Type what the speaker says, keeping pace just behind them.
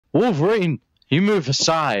Wolverine, you move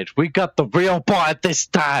aside. We got the real part this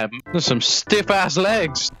time. There's some stiff-ass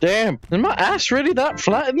legs. Damn. Is my ass really that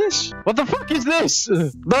flat in this? What the fuck is this? No,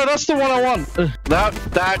 that's the one I want.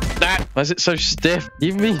 That. Why is it so stiff?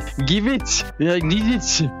 Give it. I need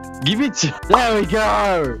it. Give it. There we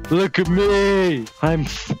go. Look at me. I'm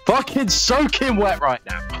fucking soaking wet right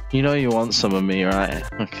now. You know you want some of me, right?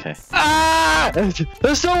 Okay. Ah!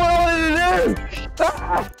 That's not what I wanted to do.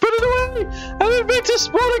 Ah! Put it away. I didn't mean to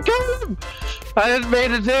spawn a golem. I didn't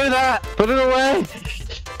mean to do that. Put it away.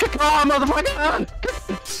 Come on, motherfucker.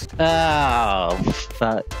 Oh,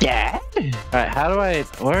 yeah. Alright, how do I...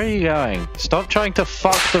 Where are you going? Stop trying to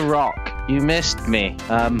fuck the rock. You missed me.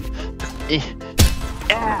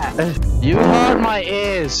 You hurt my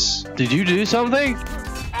ears. Did you do something?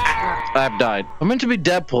 I've died. I'm meant to be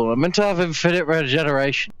Deadpool. I'm meant to have infinite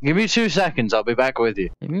regeneration. Give me 2 seconds. I'll be back with you.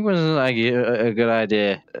 It wasn't like a good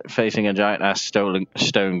idea facing a giant ass stone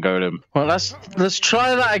golem. Well, let's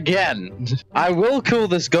try that again. I will kill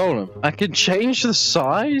this golem. I can change the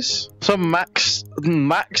size. So max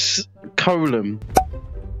golem.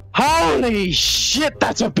 Holy shit,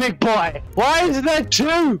 that's a big boy! Why is there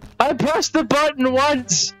 2? I pressed the button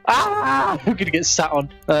once! Ah! I'm gonna get sat on.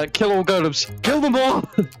 Kill all golems. Kill them all!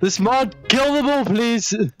 This mod, kill them all,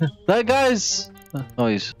 please! That guy's...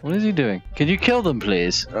 Oh, what is he doing? Can you kill them,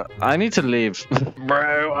 please? I need to leave.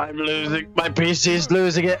 Bro, I'm losing. My PC is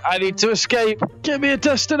losing it. I need to escape. Give me a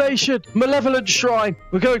destination. Malevolent Shrine.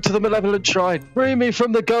 We're going to the Malevolent Shrine. Free me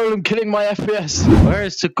from the golem killing my FPS. Where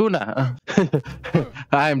is Sukuna?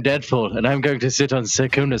 I'm Deadpool, and I'm going to sit on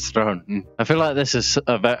Sukuna's throne. I feel like this is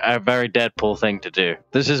a very Deadpool thing to do.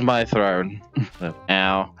 This is my throne.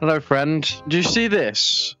 Ow. Hello, friend. Do you see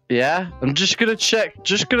this? Yeah? I'm just gonna check.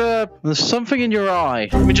 There's something in your eye.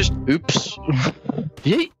 Let me just... Oops.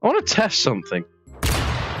 Yeet. I want to test something.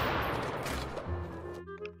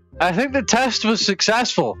 I think the test was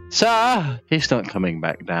successful. Sir, he's not coming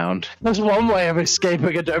back down. There's one way of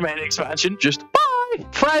escaping a domain expansion. Just bye.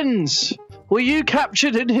 Friends, were you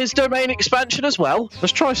captured in his domain expansion as well?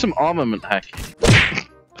 Let's try some armament hacking.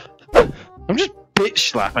 I'm just bitch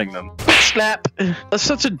slapping them. Bitch slap. That's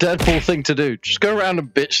such a Deadpool thing to do. Just go around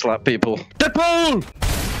and bitch slap people. Deadpool!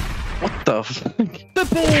 What the fuck?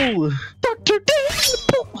 Deadpool! Dr.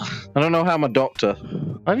 Deadpool! I don't know how I'm a doctor.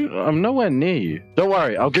 I'm nowhere near you. Don't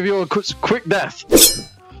worry, I'll give you a quick death.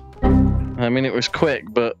 I mean, it was quick,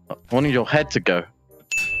 but I wanted your head to go.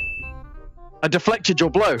 I deflected your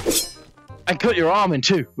blow. I cut your arm in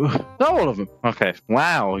two. Not all of them. Okay.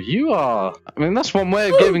 Wow, you are... I mean, that's one way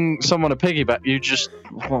of giving someone a piggyback. You just...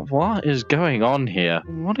 What is going on here?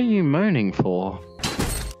 What are you moaning for?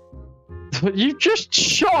 You just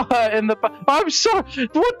shot her in the back. I'm sorry.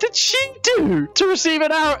 What did she do to receive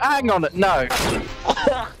an arrow? Hang on. No.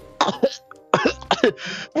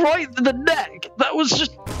 Right in the neck. That was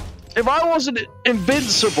just... If I wasn't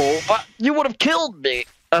invincible, you would have killed me.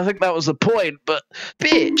 I think that was the point, but...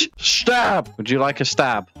 Bitch! Stab! Would you like a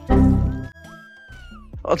stab?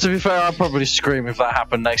 Oh, to be fair, I'd probably scream if that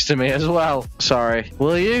happened next to me as well. Sorry.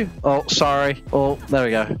 Will you? Oh, sorry. Oh, there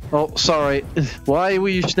we go. Oh, sorry. Why were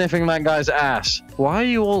you sniffing that guy's ass? Why are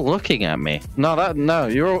you all looking at me? No,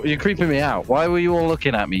 you're creeping me out. Why were you all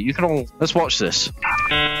looking at me? You can all... Let's watch this.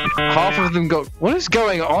 Half of them go... What is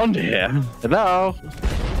going on here? Hello?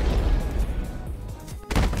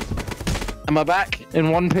 Am I back in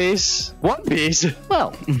one piece? One piece?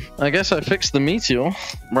 Well, I guess I fixed the meteor.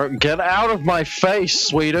 Bro, get out of my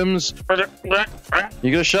face, Sweetums.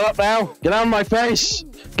 You gonna shut up now? Get out of my face.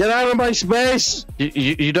 Get out of my space.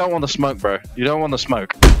 You don't want the smoke, bro. You don't want the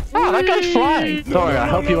smoke. Oh, that guy's flying. Don't worry, I'll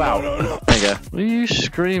help you out. There you go. What are you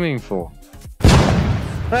screaming for?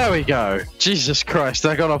 There we go. Jesus Christ,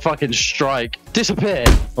 I got a fucking strike. Disappear.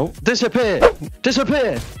 Oh, disappear.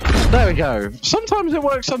 Disappear. There we go. Sometimes it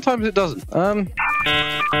works, sometimes it doesn't.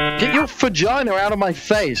 Get your vagina out of my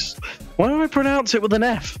face. Why do I pronounce it with an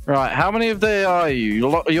F? Right, how many of there are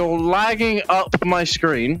you? You're lagging up my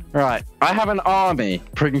screen. Right, I have an army.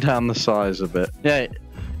 Bring down the size a bit. Yeah.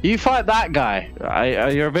 You fight that guy.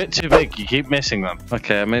 You're a bit too big. You keep missing them.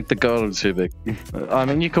 Okay, I made the golem too big. I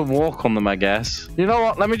mean, you can walk on them, I guess. You know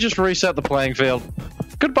what? Let me just reset the playing field.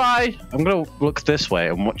 Goodbye. I'm going to look this way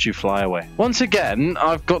and watch you fly away. Once again,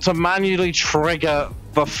 I've got to manually trigger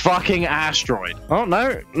the fucking asteroid. Oh,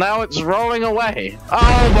 no. Now it's rolling away.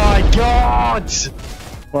 Oh, my God.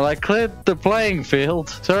 Well, I cleared the playing field.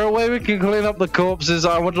 Is there a way we can clean up the corpses?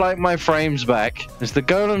 I would like my frames back. Is the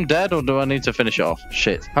golem dead or do I need to finish it off?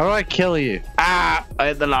 Shit. How do I kill you? Ah! I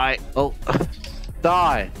hit the light. Oh.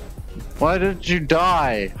 Die. Why did you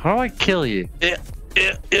die? How do I kill you?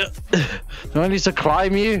 Do I need to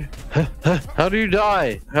climb you? How do you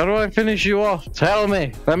die? How do I finish you off? Tell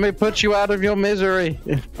me. Let me put you out of your misery.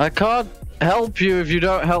 I can't help you if you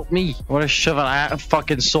don't help me. I want to shove a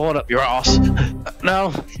fucking sword up your ass.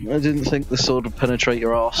 No, I didn't think the sword would penetrate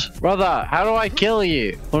your ass. Brother, how do I kill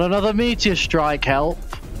you? Will another meteor strike help?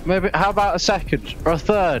 Maybe, how about a second? Or a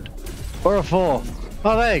third? Or a fourth?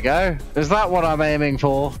 Oh, there you go. Is that what I'm aiming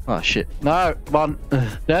for? Oh, shit. No, come on.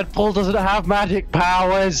 Deadpool doesn't have magic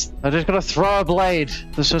powers. I'm just gonna throw a blade.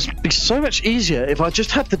 This would be so much easier if I just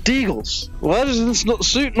had the deagles. Why does this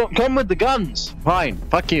suit not come with the guns? Fine.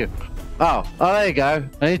 Fuck you. Oh, there you go.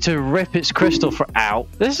 I need to rip its crystal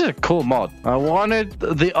out. This is a cool mod. I wanted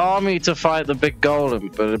the army to fight the big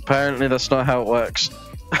golem, but apparently that's not how it works.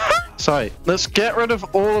 Sorry, let's get rid of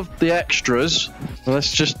all of the extras.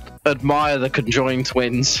 Let's just admire the conjoined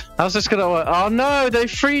twins. How's this gonna work? Oh no, they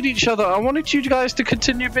freed each other. I wanted you guys to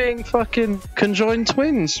continue being fucking conjoined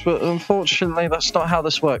twins, but unfortunately that's not how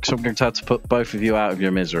this works. I'm going to have to put both of you out of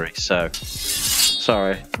your misery, so...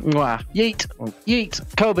 Sorry. Mwah. Yeet.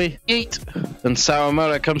 Yeet. Kobe. Yeet. And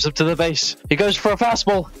Sawamura comes up to the base. He goes for a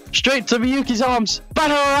fastball. Straight to Miyuki's arms.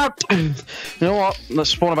 Batter her up. You know what?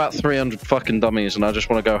 Let's spawn about 300 fucking dummies and I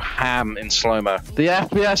just want to go ham in slow-mo. The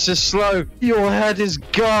FPS is slow. Your head is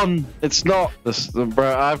gone. It's not.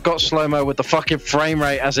 Bro, I've got slow-mo with the fucking frame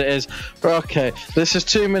rate as it is. Okay. This is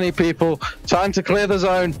too many people. Time to clear the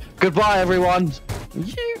zone. Goodbye, everyone.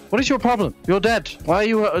 What is your problem? You're dead. Why are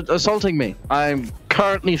you assaulting me? I'm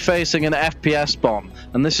currently facing an FPS bomb,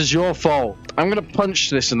 and this is your fault. I'm gonna punch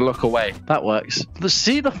this and look away. That works.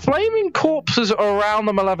 See, the flaming corpses around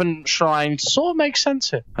the Malevolent Shrine sort of makes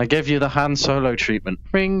sense here. I gave you the Han Solo treatment.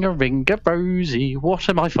 Ring-a-ring-a-rosy, what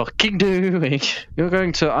am I fucking doing?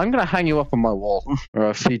 I'm gonna hang you up on my wall, or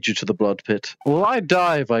I'll feed you to the blood pit. Will I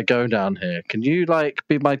die if I go down here? Can you, like,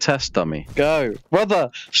 be my test dummy? Go. Brother,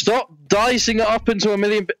 stop dicing it up into a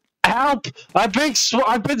million bits. Help! I've been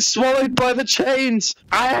swallowed by the chains.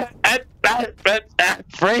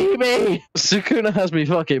 Free me! Sukuna has me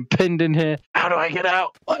fucking pinned in here. How do I get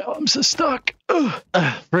out? My arms are stuck.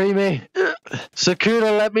 Free me.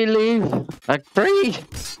 Sukuna, let me leave. I'm free.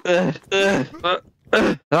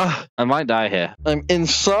 I might die here. I'm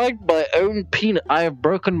inside my own penis. I have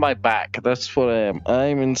broken my back. That's what I am.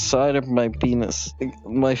 I'm inside of my penis.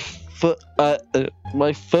 My foot,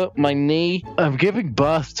 my knee. I'm giving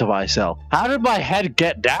birth to myself. How did my head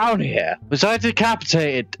get down here? Was I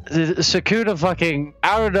decapitated? Sukuna fucking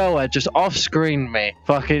out of nowhere just off-screen me.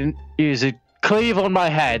 Fucking using cleave on my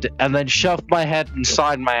head and then shoved my head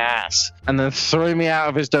inside my ass and then threw me out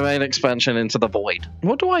of his domain expansion into the void.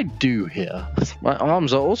 What do I do here? My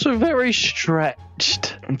arms are also very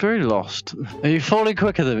stretched. I'm very lost. Are you falling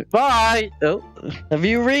quicker than me? Bye! Oh. Have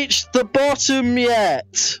you reached the bottom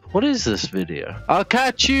yet? What is this video? I'll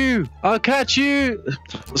catch you! I'll catch you!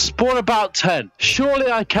 Spawn about 10.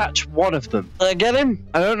 Surely I catch one of them. Did I get him?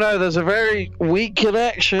 I don't know. There's a very weak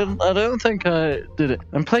connection. I don't think I did it.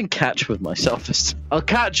 I'm playing catch with myself. I'll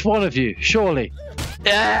catch one of you, surely.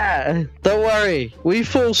 Yeah, don't worry. We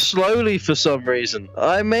fall slowly for some reason.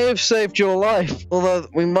 I may have saved your life, although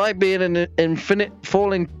we might be in an infinite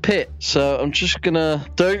falling pit. So I'm just gonna...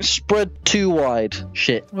 Don't spread too wide.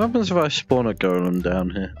 Shit. What happens if I spawn a golem down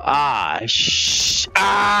here? Ow!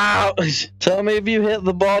 Tell me if you hit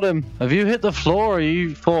the bottom. Have you hit the floor or are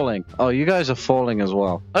you falling? Oh, you guys are falling as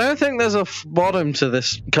well. I don't think there's a bottom to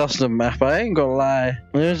this custom map. I ain't gonna lie.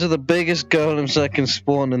 Those are the biggest golems I can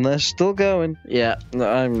spawn and they're still going. Yeah.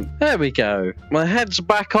 There we go. My head's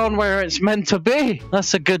back on where it's meant to be.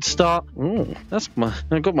 That's a good start. Ooh, I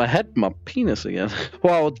got my head in my penis again.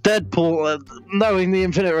 Wow, Deadpool, knowing the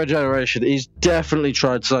infinite regeneration, he's definitely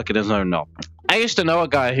tried sucking his own knob. I used to know a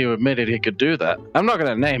guy who admitted he could do that. I'm not going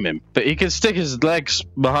to name him, but he could stick his legs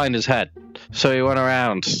behind his head. So he went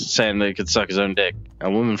around saying that he could suck his own dick. A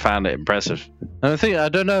woman found it impressive. And I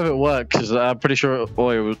don't know if it worked, because I'm pretty sure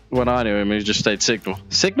when I knew him, he just stayed single.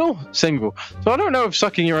 Signal? Single. So I don't know if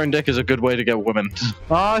sucking your own dick is a good way to get women.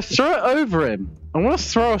 I throw it over him. I want to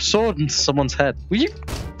throw a sword into someone's head. Will you?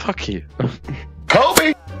 Fuck you.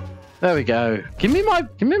 Kobe! There we go. Give me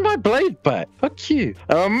my blade back. Fuck you.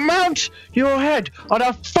 I'll mount your head on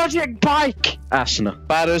a fucking bike. Asuna.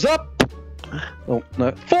 Batters up. Oh,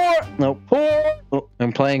 no. 4. No. 4. Oh,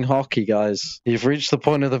 I'm playing hockey, guys. You've reached the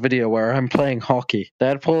point of the video where I'm playing hockey.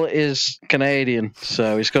 Deadpool is Canadian,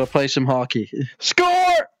 so he's got to play some hockey.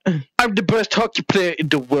 Score! I'm the best hockey player in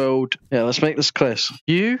the world. Yeah, let's make this clear.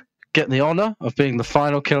 You get the honor of being the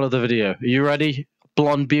final kill of the video. Are you ready?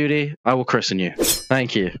 blonde beauty, I will christen you.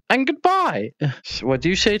 Thank you. And goodbye. What do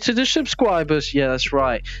you say to the subscribers? Yeah, that's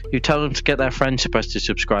right. You tell them to get their friends to press the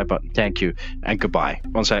subscribe button. Thank you. And goodbye.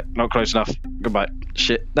 One sec. Not close enough. Goodbye.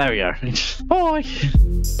 Shit. There we go.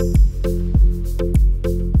 Bye.